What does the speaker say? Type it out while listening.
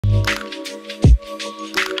Hey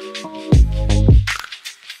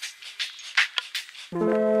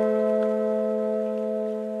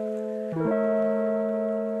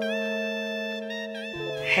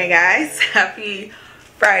guys, happy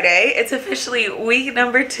Friday. It's officially weekend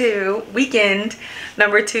number 2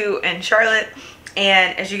 in Charlotte,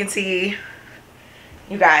 and as you can see,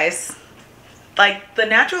 you guys, like, the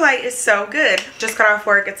natural light is so good. Just got off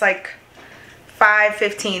work. It's like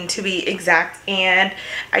 5:15 to be exact, and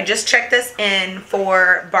I just checked this in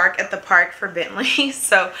for Bark at the Park for Bentley.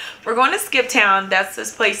 So we're going to Skip Town. That's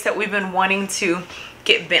this place that we've been wanting to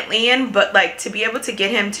get Bentley in, but like to be able to get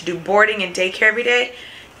him to do boarding and daycare every day,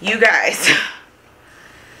 you guys,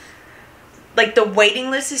 like the waiting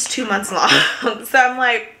list is 2 months long. So I'm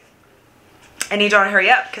like, I need y'all to hurry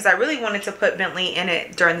up, because I really wanted to put Bentley in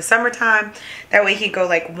it during the summertime. That way he could go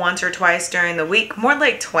like once or twice during the week, more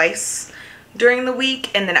like twice during the week,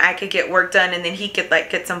 and then I could get work done, and then he could like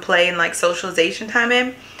get some play and like socialization time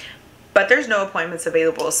in. But there's no appointments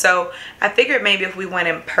available, so I figured maybe if we went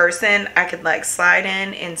in person, I could like slide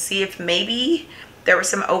in and see if maybe there were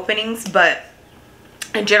some openings. But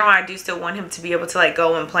in general, I do still want him to be able to like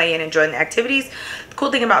go and play and enjoy the activities. The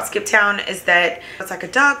cool thing about Skip Town is that it's like a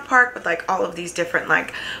dog park with like all of these different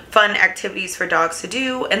like fun activities for dogs to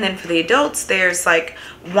do, and then for the adults there's like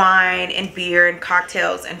wine and beer and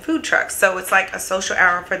cocktails and food trucks. So it's like a social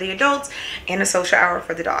hour for the adults and a social hour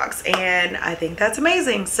for the dogs, and I think that's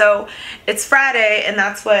amazing. So it's Friday, and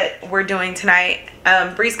that's what we're doing tonight.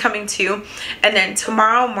 Bree's coming too, and then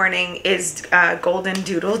tomorrow morning is Golden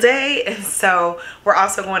Doodle Day, and so we're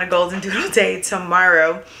also going to Golden Doodle Day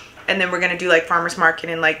tomorrow, and then we're gonna do like farmers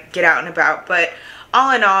market and like get out and about. But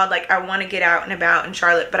all in all, like, I want to get out and about in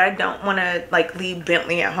Charlotte, but I don't want to like leave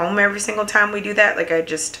Bentley at home every single time we do that. Like, I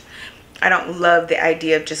don't love the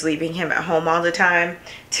idea of just leaving him at home all the time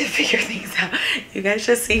to figure things out. You guys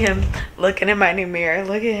just see him looking in my new mirror.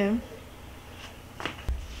 Look at him.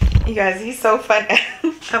 You guys, he's so fun.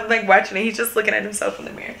 I'm like watching it. He's just looking at himself in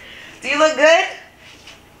the mirror. Do you look good?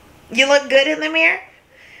 You look good in the mirror?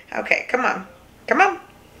 Okay, come on. Come on.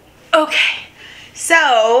 Okay,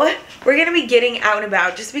 so we're going to be getting out and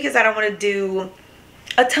about just because I don't want to do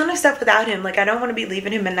a ton of stuff without him. Like, I don't want to be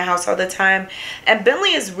leaving him in the house all the time. And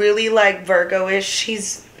Bentley is really like Virgo-ish.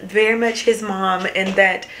 He's very much his mom in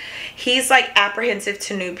that he's like apprehensive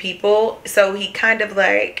to new people. So he kind of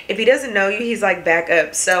like, if he doesn't know you, he's like back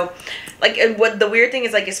up. So like, and what the weird thing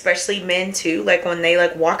is, like, especially men too, like when they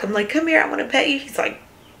like walk him like, come here, I want to pet you, he's like,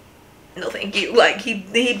 no thank you. Like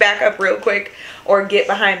he back up real quick or get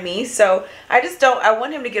behind me. So I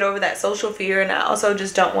want him to get over that social fear, and I also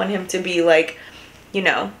just don't want him to be like, you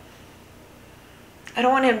know, I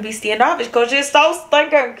don't want him to be standoffish because you're so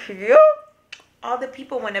stinking cute. All the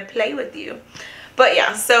people want to play with you. But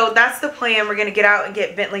yeah, so that's the plan. We're gonna get out and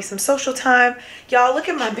get Bentley some social time. Y'all, look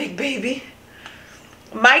at my big baby.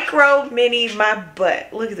 Micro mini my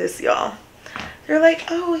butt. Look at this, y'all. They're like,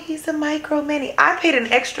 oh, he's a micro mini. I paid an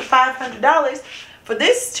extra $500 for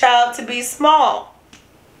this child to be small.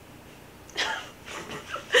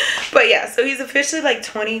 But yeah, so he's officially like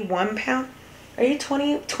 21 pounds. Are you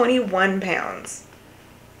 21 pounds?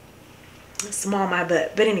 Small my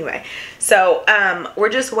butt. But anyway, so we're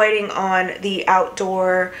just waiting on the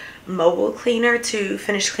outdoor mobile cleaner to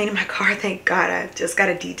finish cleaning my car. Thank God, I just got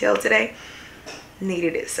a detail today.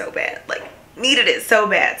 Needed it so bad. Like, needed it so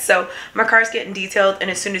bad. So my car's getting detailed,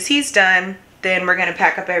 and as soon as he's done, then we're gonna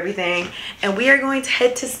pack up everything and we are going to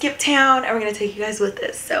head to Skip Town, and we're gonna take you guys with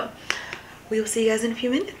us. So we will see you guys in a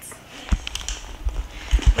few minutes.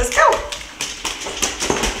 Let's go.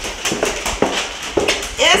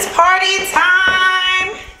 It's party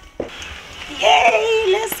time.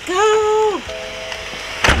 Yay, let's go.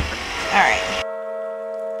 All right.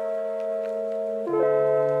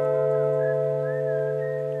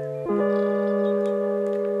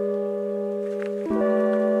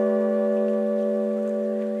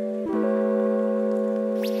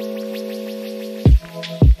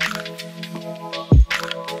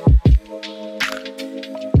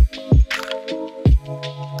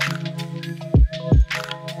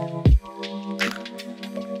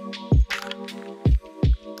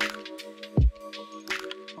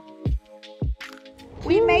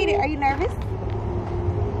 We made it. Are you nervous?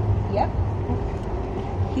 Yep.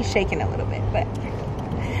 He's shaking a little bit, but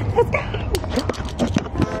let's go.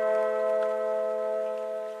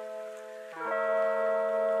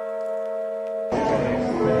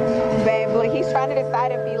 Babe, look, he's trying to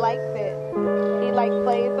decide if he likes it. He like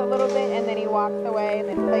plays a little bit and then he walks away and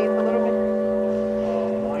then plays a little bit.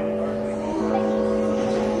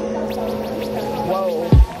 Whoa.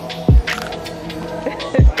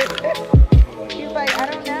 He's like, I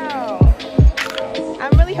don't know.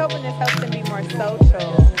 hoping this helps him be more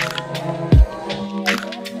social.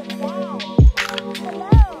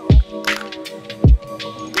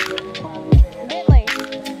 Bentley.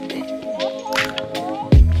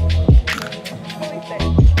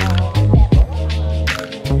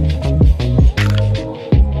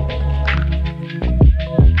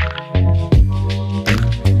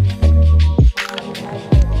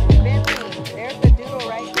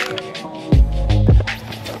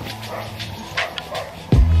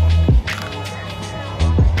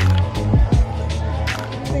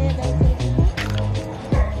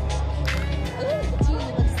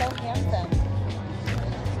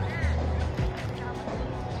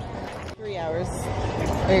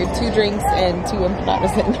 Or 2 drinks and 2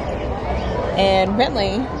 empanadas in. And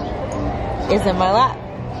Bentley is in my lap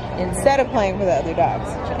instead of playing with the other dogs,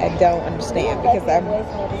 which I don't understand because I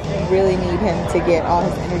really need him to get all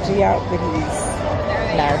his energy out, but he's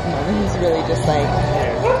not at the moment. He's really just like,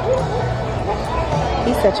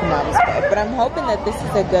 he's such a mama's boy. But I'm hoping that this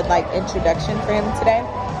is a good like introduction for him today,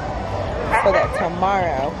 so that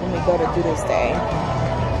tomorrow when we go to Doodles Day,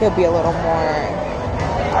 he'll be a little more,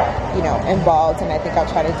 you know, involved. And I think I'll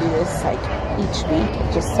try to do this like each week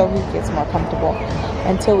just so he gets more comfortable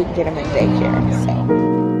until we can get him in daycare. So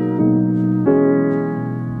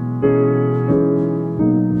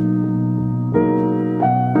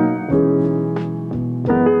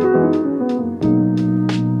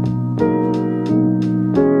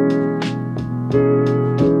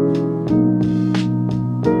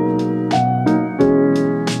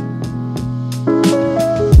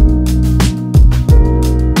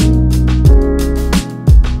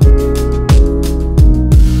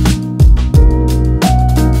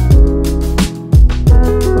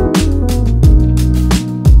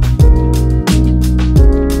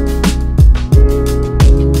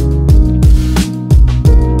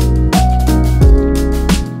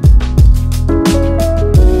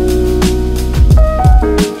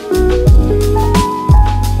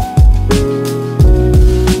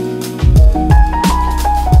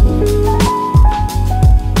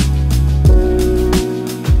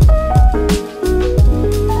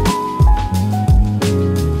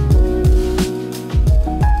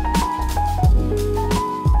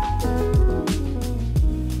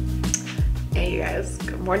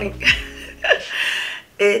morning.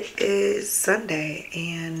 It is Sunday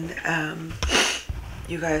and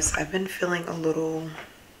you guys, I've been feeling a little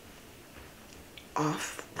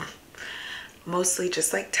off, mostly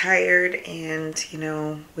just like tired, and you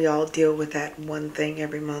know, we all deal with that one thing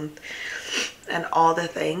every month and all the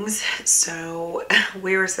things. So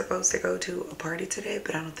we were supposed to go to a party today,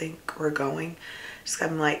 but I don't think we're going. Just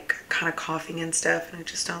I'm like kind of coughing and stuff, and I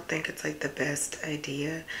just don't think it's like the best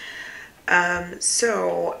idea.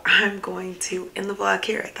 So I'm going to end the vlog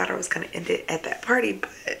here. I thought I was going to end it at that party,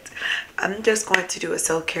 but I'm just going to do a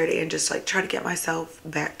self-care day and just like try to get myself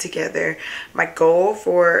back together. My goal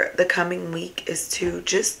for the coming week is to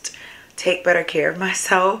just take better care of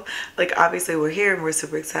myself. Like obviously we're here and we're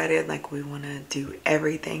super excited, like we want to do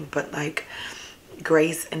everything, but like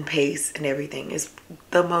grace and pace and everything is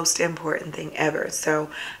the most important thing ever.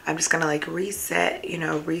 So I'm just gonna like reset, you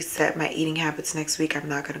know, reset my eating habits next week. I'm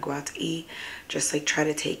not gonna go out to eat, just like try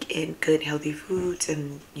to take in good healthy foods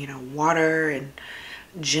and, you know, water and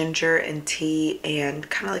ginger and tea, and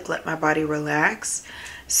kind of like let my body relax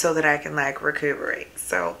so that I can like recuperate.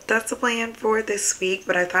 So that's the plan for this week,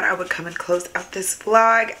 but I thought I would come and close out this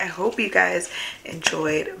vlog. I hope you guys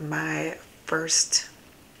enjoyed my first,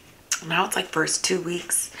 now it's like first 2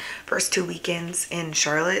 weekends in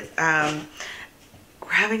Charlotte. We're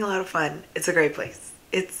having a lot of fun. It's a great place.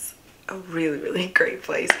 It's a really great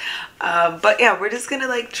place. But yeah, we're just gonna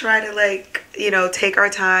like try to like, you know, take our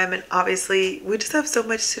time, and obviously we just have so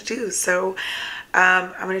much to do. So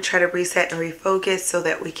I'm gonna try to reset and refocus so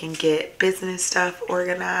that we can get business stuff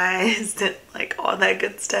organized and like all that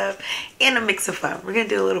good stuff, and a mix of fun. We're gonna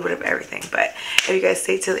do a little bit of everything. But if you guys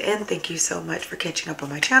stay till the end, thank you so much for catching up on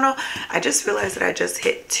my channel. I just realized that I just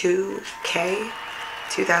hit 2K,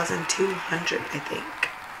 2,200, I think,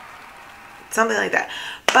 something like that.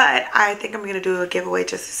 But I think I'm gonna do a giveaway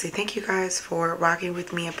just to say thank you guys for rocking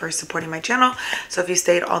with me and for supporting my channel. So if you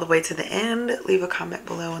stayed all the way to the end, leave a comment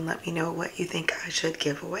below and let me know what you think I should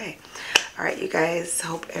give away. All right, you guys,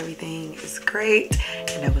 hope everything is great,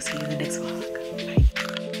 and I will see you in the next vlog.